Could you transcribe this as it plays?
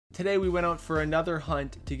Today we went out for another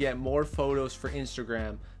hunt to get more photos for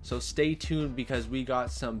Instagram, so stay tuned because we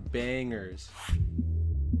got some bangers.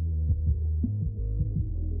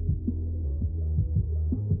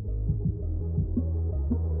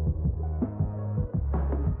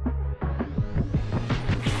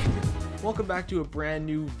 Welcome back to a brand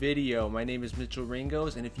new video. My name is Mitchell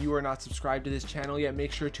Ringos, and if you are not subscribed to this channel yet,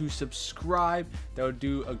 make sure to subscribe. That would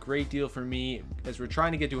do a great deal for me as we're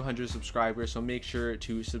trying to get to 100 subscribers, so make sure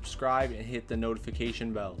to subscribe and hit the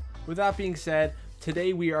notification bell. With that being said,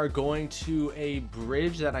 today we are going to a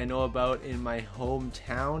bridge that I know about in my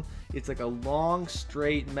hometown. It's like a long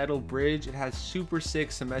straight metal bridge. It has super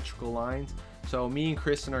sick symmetrical lines. So me and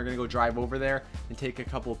Kristen are gonna go drive over there and take a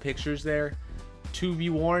couple pictures there. To be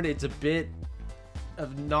warned, it's a bit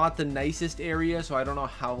of not the nicest area, so I don't know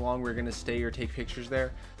how long we're gonna stay or take pictures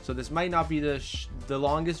there. So this might not be the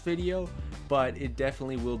longest video, but it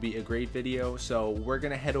definitely will be a great video. So we're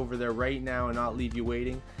gonna head over there right now and not leave you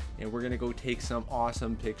waiting, and we're gonna go take some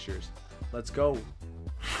awesome pictures. Let's go.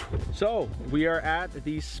 So we are at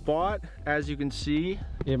the spot. As you can see,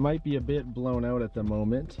 it might be a bit blown out at the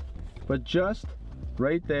moment, but just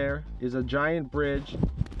right there is a giant bridge.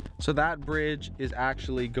 So that bridge is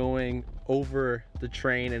actually going over the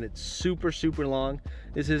train, and it's super long.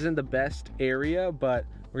 This isn't the best area, but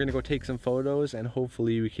we're gonna go take some photos and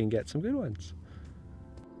hopefully we can get some good ones.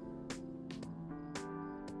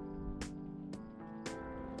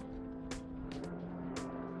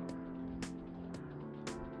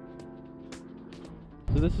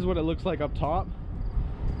 So this is what it looks like up top.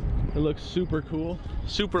 It looks super cool,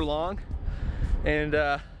 super long, and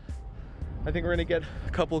I think we're gonna get a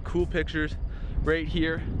couple cool pictures right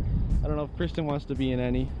here. I don't know if Kristen wants to be in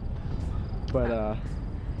any, but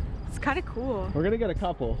it's kind of cool. We're gonna get a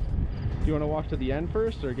couple. Do you want to walk to the end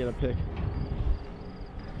first or get a pic?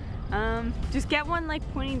 Just get one like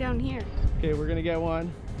pointing down here. Okay, we're gonna get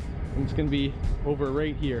one, and it's gonna be over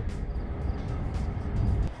right here.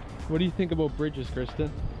 What do you think about bridges,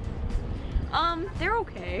 Kristen? They're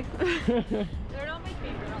okay. They're not my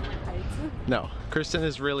favorite on like heights. No, Kristen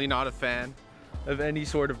is really not a fan of any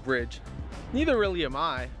sort of bridge. Neither really am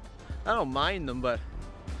I. I don't mind them, but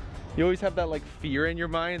you always have that like fear in your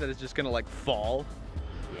mind that it's just gonna like fall.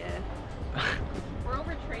 Yeah. We're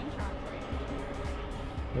over train tracks right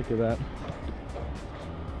now. Look at that.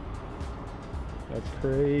 That's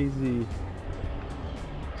crazy.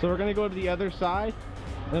 So we're gonna go to the other side,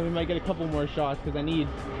 and then we might get a couple more shots because I need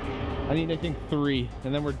I think 3,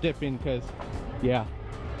 and then we're dipping because, yeah.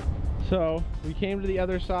 So we came to the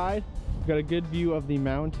other side. We've got a good view of the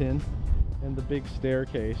mountain and the big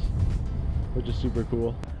staircase, which is super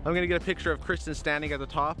cool. I'm gonna get a picture of Kristen standing at the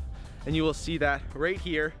top, and you will see that right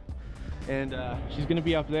here. And she's gonna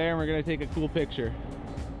be up there, and we're gonna take a cool picture.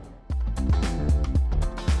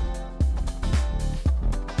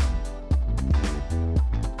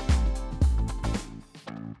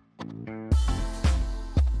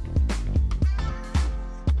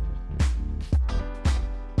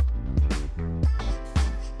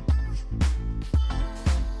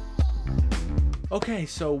 Okay,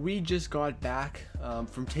 so we just got back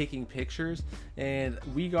from taking pictures, and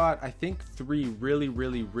we got, I think, 3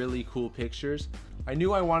 really cool pictures. I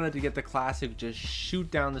knew I wanted to get the classic just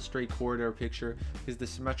shoot down the straight corridor picture because the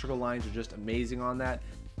symmetrical lines are just amazing on that.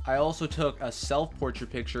 I also took a self-portrait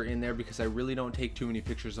picture in there because I really don't take too many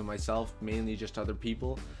pictures of myself, mainly just other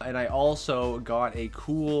people. And I also got a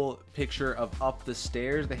cool picture of up the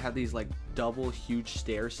stairs. They had these like double huge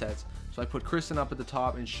stair sets. So I put Kristen up at the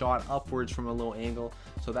top and shot upwards from a low angle.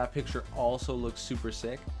 So that picture also looks super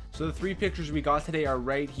sick. So the 3 pictures we got today are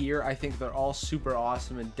right here. I think they're all super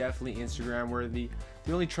awesome and definitely Instagram worthy.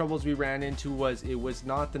 The only troubles we ran into was it was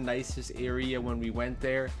not the nicest area when we went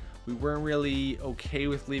there. We weren't really okay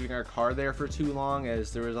with leaving our car there for too long,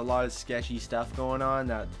 as there was a lot of sketchy stuff going on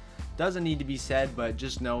that doesn't need to be said, but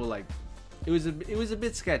just know like it was a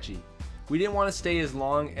bit sketchy. We didn't want to stay as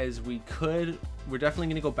long as we could. We're definitely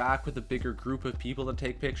going to go back with a bigger group of people to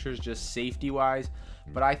take pictures, just safety wise,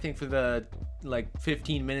 but I think for the like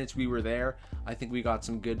 15 minutes we were there, I think we got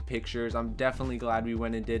some good pictures. I'm definitely glad we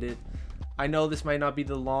went and did it. I know this might not be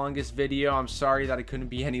the longest video. I'm sorry that it couldn't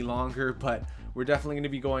be any longer, but we're definitely going to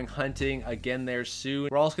be going hunting again there soon.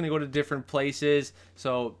 We're also going to go to different places,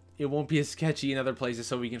 so it won't be as sketchy in other places,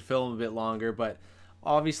 so we can film a bit longer. But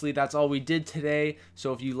obviously that's all we did today.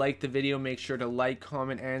 So if you liked the video, make sure to like,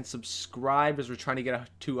 comment, and subscribe, as we're trying to get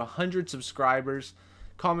to 100 subscribers.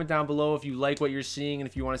 Comment down below if you like what you're seeing and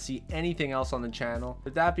if you want to see anything else on the channel.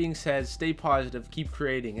 With that being said, stay positive, keep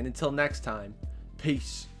creating, and until next time,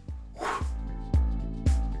 peace.